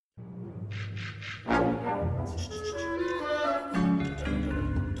Hello,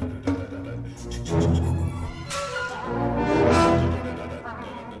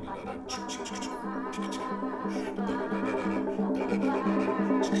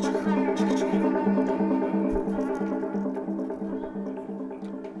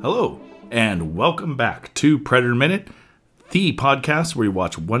 and welcome back to Predator Minute, the podcast where we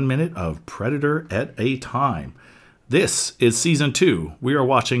watch 1 minute of Predator at a time. This is Season 2. We are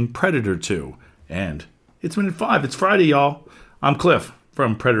watching Predator 2, and it's Minute 5. It's Friday, y'all. I'm Cliff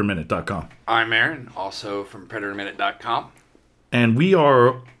from PredatorMinute.com. I'm Aaron, also from PredatorMinute.com. And we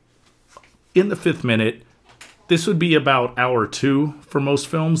are in the 5th minute. This would be about hour 2 for most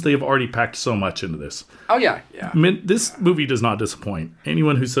films. They have already packed so much into this. Oh, yeah. This movie does not disappoint.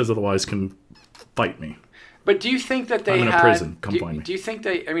 Anyone who says otherwise can fight me. But do you think that they I'm in a prison. Come find me. Do you think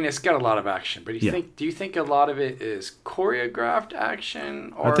I mean, it's got a lot of action, but do you think a lot of it is choreographed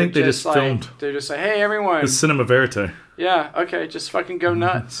action? Or I think they just filmed. They're just like, hey, everyone. It's cinema verite. Yeah, okay, just fucking go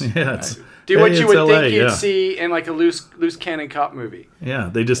nuts. Yeah, do what you would think you'd see in like a loose cannon cop movie. Yeah,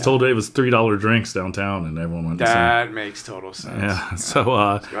 they just told it was $3 drinks downtown, and everyone went. That makes total sense. Yeah, so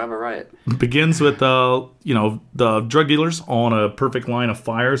let's go have a riot. Begins with the drug dealers on a perfect line of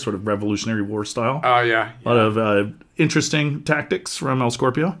fire, sort of Revolutionary War style. Oh yeah. A lot of interesting tactics from El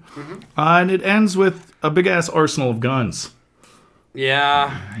Scorpio, and it ends with a big ass arsenal of guns.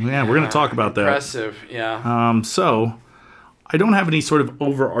 Yeah, we're gonna talk about that. Impressive. Yeah. So I don't have any sort of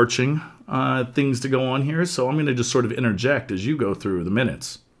overarching things to go on here, so I'm going to just sort of interject as you go through the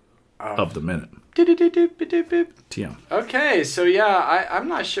minutes of the minute. TM. Okay, so I'm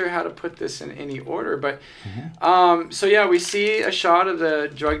not sure how to put this in any order, but we see a shot of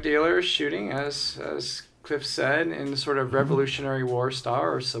the drug dealer shooting, as Cliff said, in sort of Revolutionary War style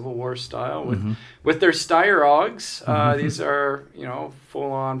or Civil War style with their Styrogs. These are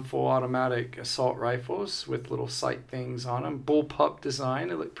full automatic assault rifles with little sight things on them. Bullpup design.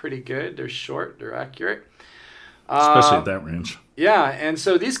 They look pretty good. They're short. They're accurate. Especially at that range. Yeah, and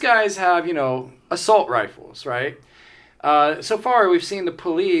so these guys have assault rifles, right? So far we've seen the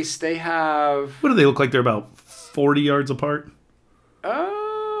police. They have. What do they look like? They're about 40 yards apart.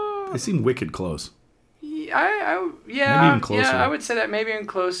 They seem wicked close. Maybe even closer. Yeah, I would say that maybe even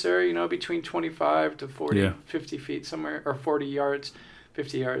closer, between 25 to 40, 50 feet somewhere, or 40 yards,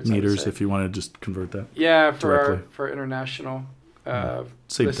 50 yards. Meters, if you want to just convert that. Yeah, for international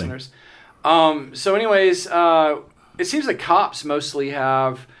listeners. Thing. So anyways, it seems like cops mostly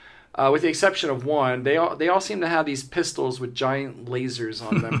have, with the exception of one, they all seem to have these pistols with giant lasers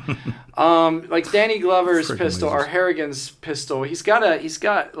on them. Like Danny Glover's pistol or Harrigan's pistol, he's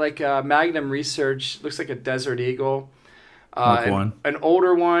got like a Magnum Research, looks like a Desert Eagle. Mark 1. An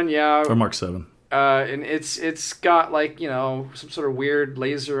older one, yeah. Or Mark 7. And it's got like some sort of weird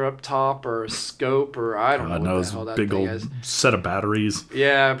laser up top or a scope or I don't know what the hell that big thing old is. Set of batteries.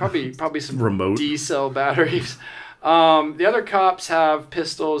 Yeah, probably some remote D-cell batteries. The other cops have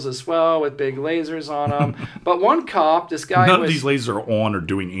pistols as well with big lasers on them. But one cop, this guy... None of these lasers are on or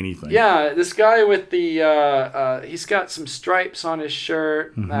doing anything. Yeah, this guy with the... he's got some stripes on his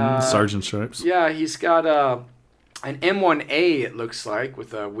shirt. Sergeant stripes. Yeah, he's got an M1A, it looks like,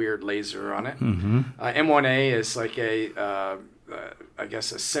 with a weird laser on it. M1A is like I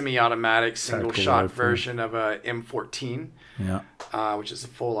guess a semi-automatic single-shot version of a M14. Yeah. Which is a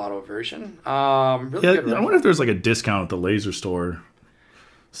full auto version. Really good. I wonder if there's like a discount at the laser store.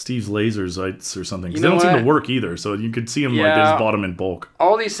 Steve's Laser Sights or something. Because they don't seem to work either. So you could see them like they just bought them in bulk.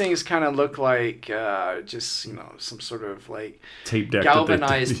 All these things kind of look like just, some sort of like tape deck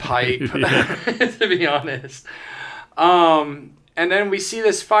galvanized pipe, to be honest. And then we see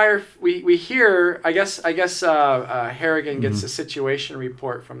this fire. We hear. I guess Harrigan gets a situation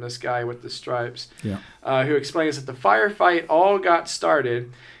report from this guy with the stripes, who explains that the firefight all got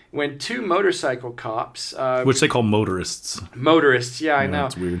started when two motorcycle cops, which they call motorists. Motorists, yeah, I know.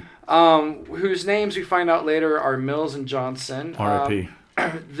 That's weird. Whose names we find out later are Mills and Johnson. R.I.P.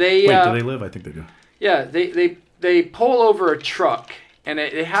 Do they live? I think they do. Yeah, they pull over a truck. And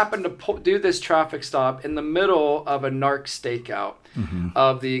they happened to do this traffic stop in the middle of a narc stakeout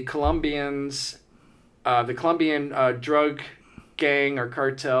of the Colombian drug gang or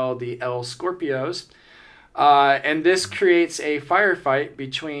cartel, the El Scorpios. And this creates a firefight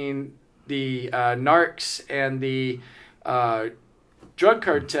between the narcs and the drug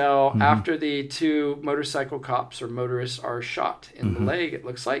cartel after the two motorcycle cops or motorists are shot in the leg, it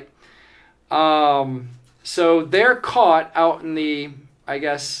looks like. So they're caught out in the, I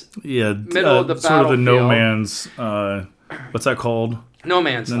guess, middle of the battlefield. Sort of the no man's, what's that called? No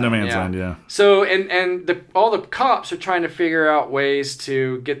Man's Land. No Man's Land, yeah. So, all the cops are trying to figure out ways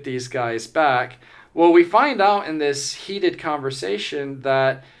to get these guys back. Well, we find out in this heated conversation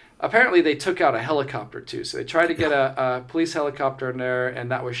that apparently they took out a helicopter too. So they tried to get a police helicopter in there, and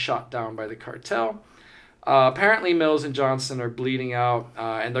that was shot down by the cartel. Apparently Mills and Johnson are bleeding out,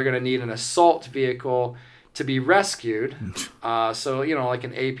 and they're going to need an assault vehicle to be rescued. So, like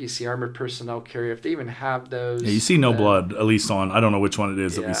an APC, armored personnel carrier, if they even have those. Yeah, you see no blood, at least on, I don't know which one it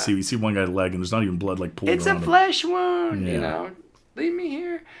is that we see. We see one guy's leg, and there's not even blood pulled It's a flesh wound, Leave me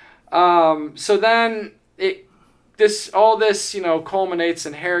here. So then all this culminates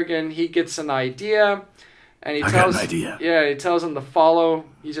in Harrigan. He gets an idea, and he tells him to follow.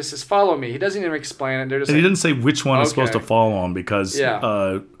 He just says, "Follow me." He doesn't even explain it. They're just. And he didn't say which one is supposed to follow him because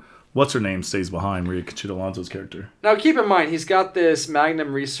what's her name stays behind, Maria Conchita Alonso's character. Now keep in mind he's got this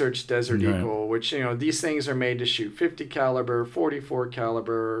Magnum Research Desert Eagle, which these things are made to shoot 50 caliber, 44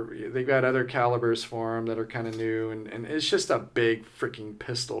 caliber. They've got other calibers for them that are kind of new, and it's just a big freaking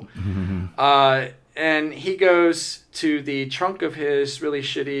pistol. And he goes to the trunk of his really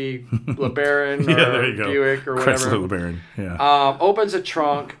shitty LeBaron or Buick or whatever. Chrysler LeBaron, yeah. Opens a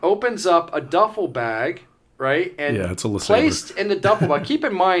trunk, opens up a duffel bag, right? And it's a placed in the duffel bag. Keep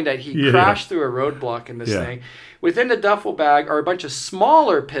in mind that he crashed through a roadblock in this thing. Within the duffel bag are a bunch of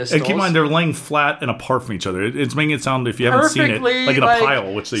smaller pistols. And keep in mind, they're laying flat and apart from each other. It's making it sound, if you haven't seen it, like in a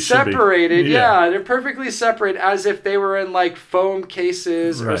pile, which they separated, should be. Yeah, they're perfectly separated, as if they were in foam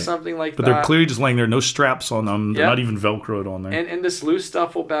cases or something like that. But they're clearly just laying there, no straps on them. They're not even Velcroed on there. And in this loose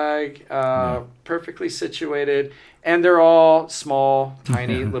duffel bag, perfectly situated. And they're all small,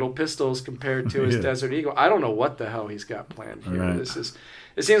 tiny little pistols compared to his Desert Eagle. I don't know what the hell he's got planned here. Right.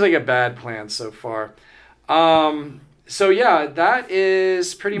 It seems like a bad plan so far. That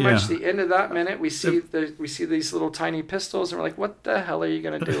is pretty much the end of that minute. We see these little tiny pistols, and we're like, what the hell are you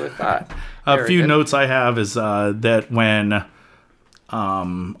going to do with that? A few notes I have is that when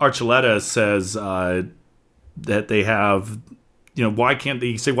Archuleta says that they have, why can't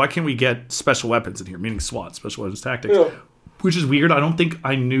we get special weapons in here, meaning SWAT, special weapons tactics, which is weird. I don't think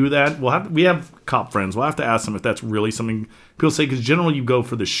I knew that. We have cop friends. We'll have to ask them if that's really something people say, because generally you go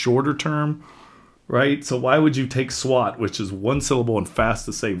for the shorter term. Right? So why would you take SWAT, which is one syllable and fast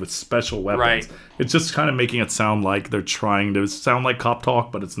to say, with special weapons? Right. It's just kind of making it sound like they're trying to sound like cop talk,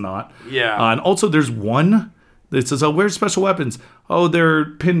 but it's not. Yeah. And also there's one that says, where's special weapons? Oh, they're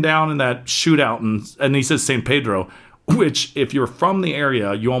pinned down in that shootout. And he says San Pedro, which if you're from the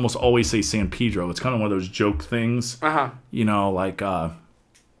area, you almost always say San Pedro. It's kind of one of those joke things.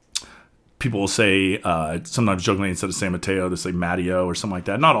 People will say, sometimes jokingly, instead of San Mateo, they say Matteo or something like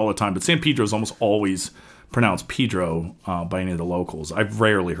that. Not all the time, but San Pedro is almost always pronounced Pedro by any of the locals. I've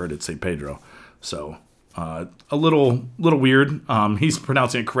rarely heard it say Pedro. So a little weird. He's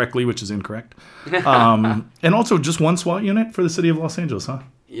pronouncing it correctly, which is incorrect. And also just one SWAT unit for the city of Los Angeles, huh?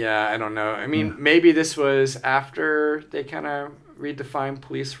 Yeah, I don't know. I mean, maybe this was after they kind of redefined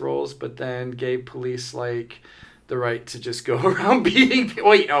police roles, but then gave police the right to just go around beating people.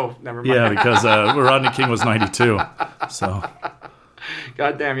 Wait, never mind. Yeah, because Rodney King was 92. So.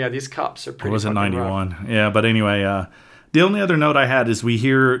 Goddamn, yeah, these cops are pretty. It wasn't 91. Rough. Yeah, but anyway, the only other note I had is we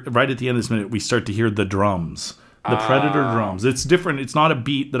hear, right at the end of this minute, we start to hear the drums. The Predator drums. It's different. It's not a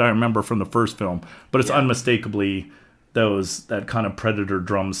beat that I remember from the first film, but it's unmistakably that kind of Predator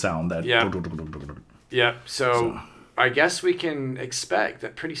drum sound. So I guess we can expect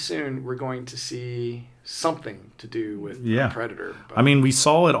that pretty soon we're going to see something to do with Predator. But. I mean, we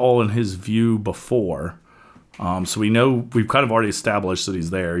saw it all in his view before, so we know we've kind of already established that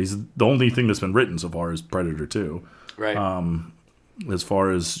he's there. He's the only thing that's been written so far is Predator 2, right? As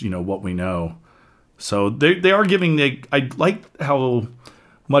far as what we know, so they are giving. I like how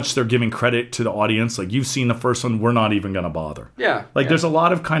much they're giving credit to the audience. Like, you've seen the first one, we're not even going to bother. Yeah. There's a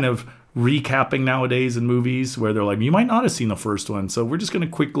lot of kind of recapping nowadays in movies where they're like, you might not have seen the first one, so we're just going to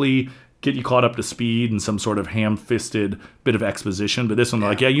quickly get you caught up to speed and some sort of ham-fisted bit of exposition. But this one, they're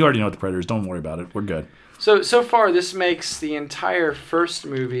like, you already know what the Predator is. Don't worry about it. We're good. So far, this makes the entire first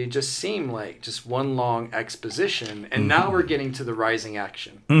movie just seem like just one long exposition. And now we're getting to the rising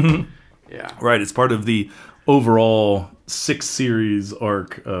action. Mm-hmm. Yeah. Right. It's part of the overall 6-series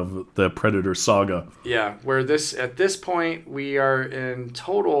arc of the Predator saga. Yeah, where at this point we are in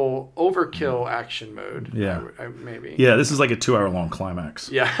total overkill action mode. Yeah, maybe. Yeah, this is like a 2-hour-long climax.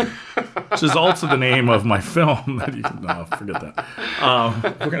 Yeah, which is also the name of my film. No, forget that.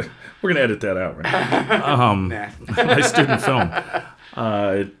 We're gonna edit that out, right? My student film.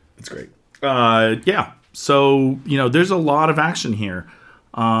 It's great. Yeah. So there's a lot of action here.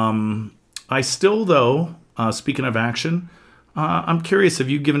 I still, though. Speaking of action, I'm curious, have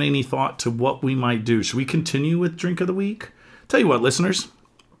you given any thought to what we might do? Should we continue with Drink of the Week? Tell you what, listeners,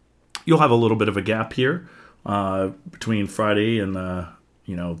 you'll have a little bit of a gap here between Friday and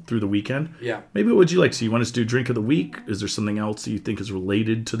through the weekend. Yeah. Maybe what would you like to see? You want us to do Drink of the Week? Is there something else that you think is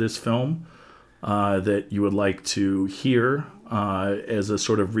related to this film that you would like to hear as a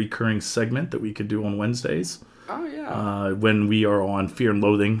sort of recurring segment that we could do on Wednesdays? Oh, yeah. When we are on Fear and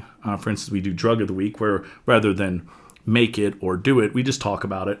Loathing, for instance, we do Drug of the Week, where rather than make it or do it, we just talk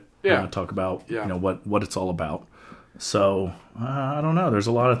about it. Yeah. Talk about what it's all about. So I don't know. There's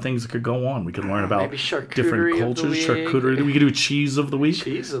a lot of things that could go on. We could learn about different cultures. Charcuterie. We could do Cheese of the Week.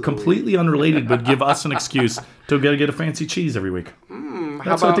 Completely unrelated, but give us an excuse to get a fancy cheese every week.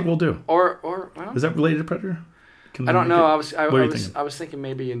 That's what I think we'll do. Well, is that related to Predator? I don't know. I was thinking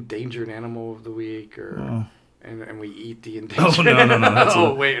maybe Endangered Animal of the Week or. And we eat the endangered. Oh no!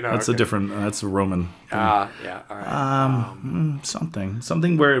 That's a different. That's a Roman. Yeah. All right.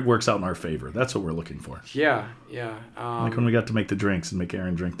 Something where it works out in our favor. That's what we're looking for. Yeah. Like when we got to make the drinks and make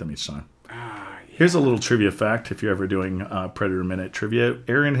Aaron drink them each time. Here's a little trivia fact: if you're ever doing Predator Minute trivia,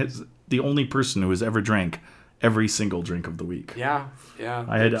 Aaron is the only person who has ever drank every single drink of the week. Yeah.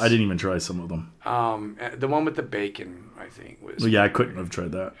 I didn't even try some of them. The one with the bacon, I think was. Well, yeah, I couldn't have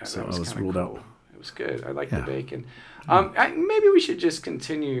tried that, so I was ruled out. It was good. I like the bacon. Maybe we should just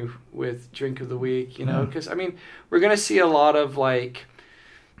continue with Drink of the Week, because we're gonna see a lot of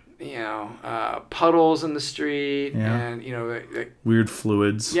puddles in the street and weird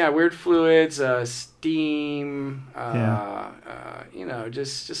fluids. Yeah, weird fluids, steam.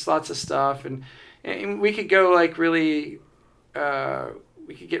 Just lots of stuff, and we could go really.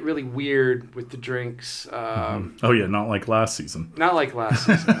 We could get really weird with the drinks. Oh yeah, not like last season. Not like last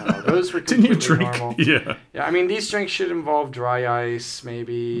season. No. Those were completely Didn't you drink? normal. Yeah. Yeah, these drinks should involve dry ice,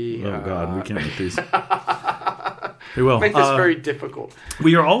 maybe. Oh God, we can't get these. Hey, well, make this very difficult.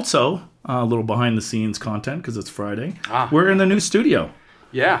 We are also a little behind the scenes content because it's Friday. We're in the new studio.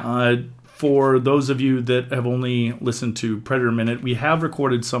 Yeah. For those of you that have only listened to Predator Minute, we have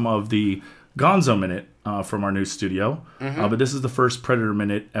recorded some of the Gonzo Minute from our new studio. But this is the first Predator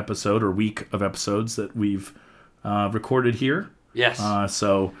Minute episode or week of episodes that we've recorded here. Yes.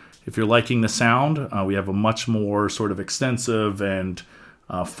 So if you're liking the sound, we have a much more sort of extensive and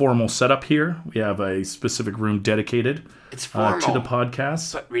formal setup here. We have a specific room dedicated to the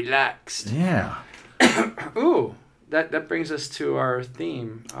podcast. But relaxed. Yeah. Ooh, that brings us to our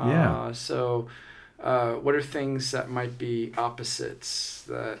theme. So what are things that might be opposites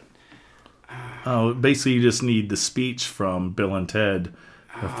that... basically you just need the speech from Bill and Ted,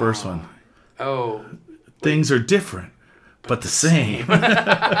 the first one. Things are different, but the same.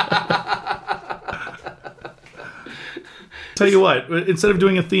 Tell you what, instead of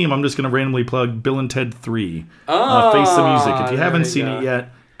doing a theme, I'm just going to randomly plug Bill and Ted 3. Face the Music. If you haven't seen it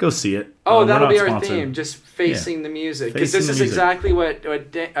yet, go see it. That'll be our theme, just facing the music. Because this is exactly what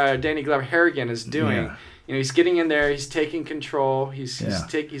Danny Glover Harrigan is doing. Yeah. He's getting in there. He's taking control. He's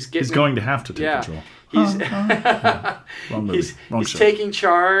going to have to take control. He's taking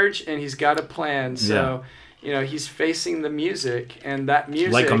charge, and he's got a plan. So, he's facing the music, and that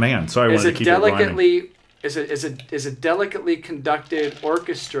music like a man. Sorry, I wanted to keep it rhyming. Is a delicately conducted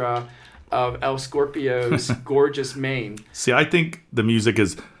orchestra of El Scorpio's gorgeous mane. See, I think the music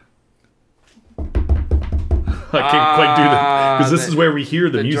is. I can't quite do that because this is where we hear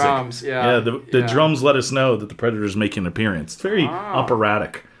the music. Drums, the drums let us know that the Predator is making an appearance. It's very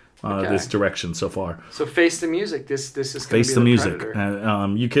operatic. This direction so far. So face the music. This is going to be face the music.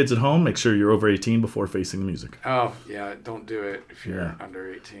 Predator. You kids at home, make sure you're over 18 before facing the music. Oh yeah, don't do it if you're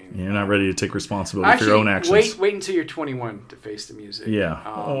under 18. You're not ready to take responsibility for your own actions. Wait until you're 21 to face the music. Yeah,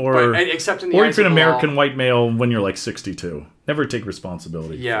 except in the or if you're an American white male when you're like 62. Never take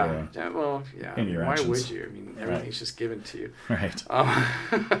responsibility. Yeah. In your actions. Why would you? Everything's just given to you. Right.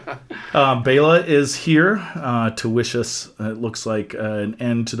 Bela is here to wish us. It looks like an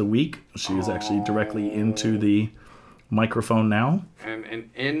end to the week. She is actually directly into the microphone now, and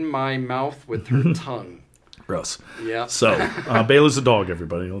in my mouth with her tongue. Gross. Yeah. So Bela's a dog.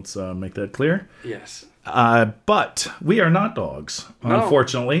 Everybody, let's make that clear. Yes. But we are not dogs,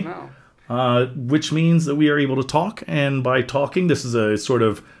 unfortunately. No. Which means that we are able to talk, and by talking, this is a sort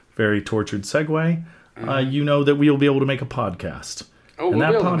of very tortured segue. That we will be able to make a podcast. And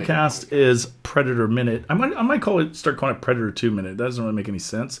that podcast is Predator Minute. I might start calling it Predator 2 Minute. That doesn't really make any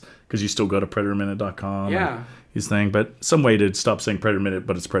sense because you still go to predatorminute.com. Yeah. His thing, but some way to stop saying Predator Minute,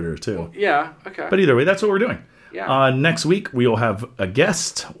 but it's Predator 2. Well, yeah. Okay. But either way, that's what we're doing. Yeah. Next week we will have a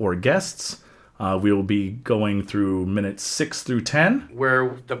guest or guests. We will be going through minutes 6 through 10,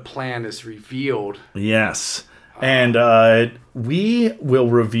 where the plan is revealed. Yes. And we will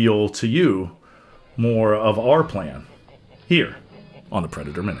reveal to you more of our plan here on the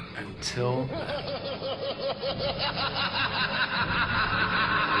Predator Minute. Until then.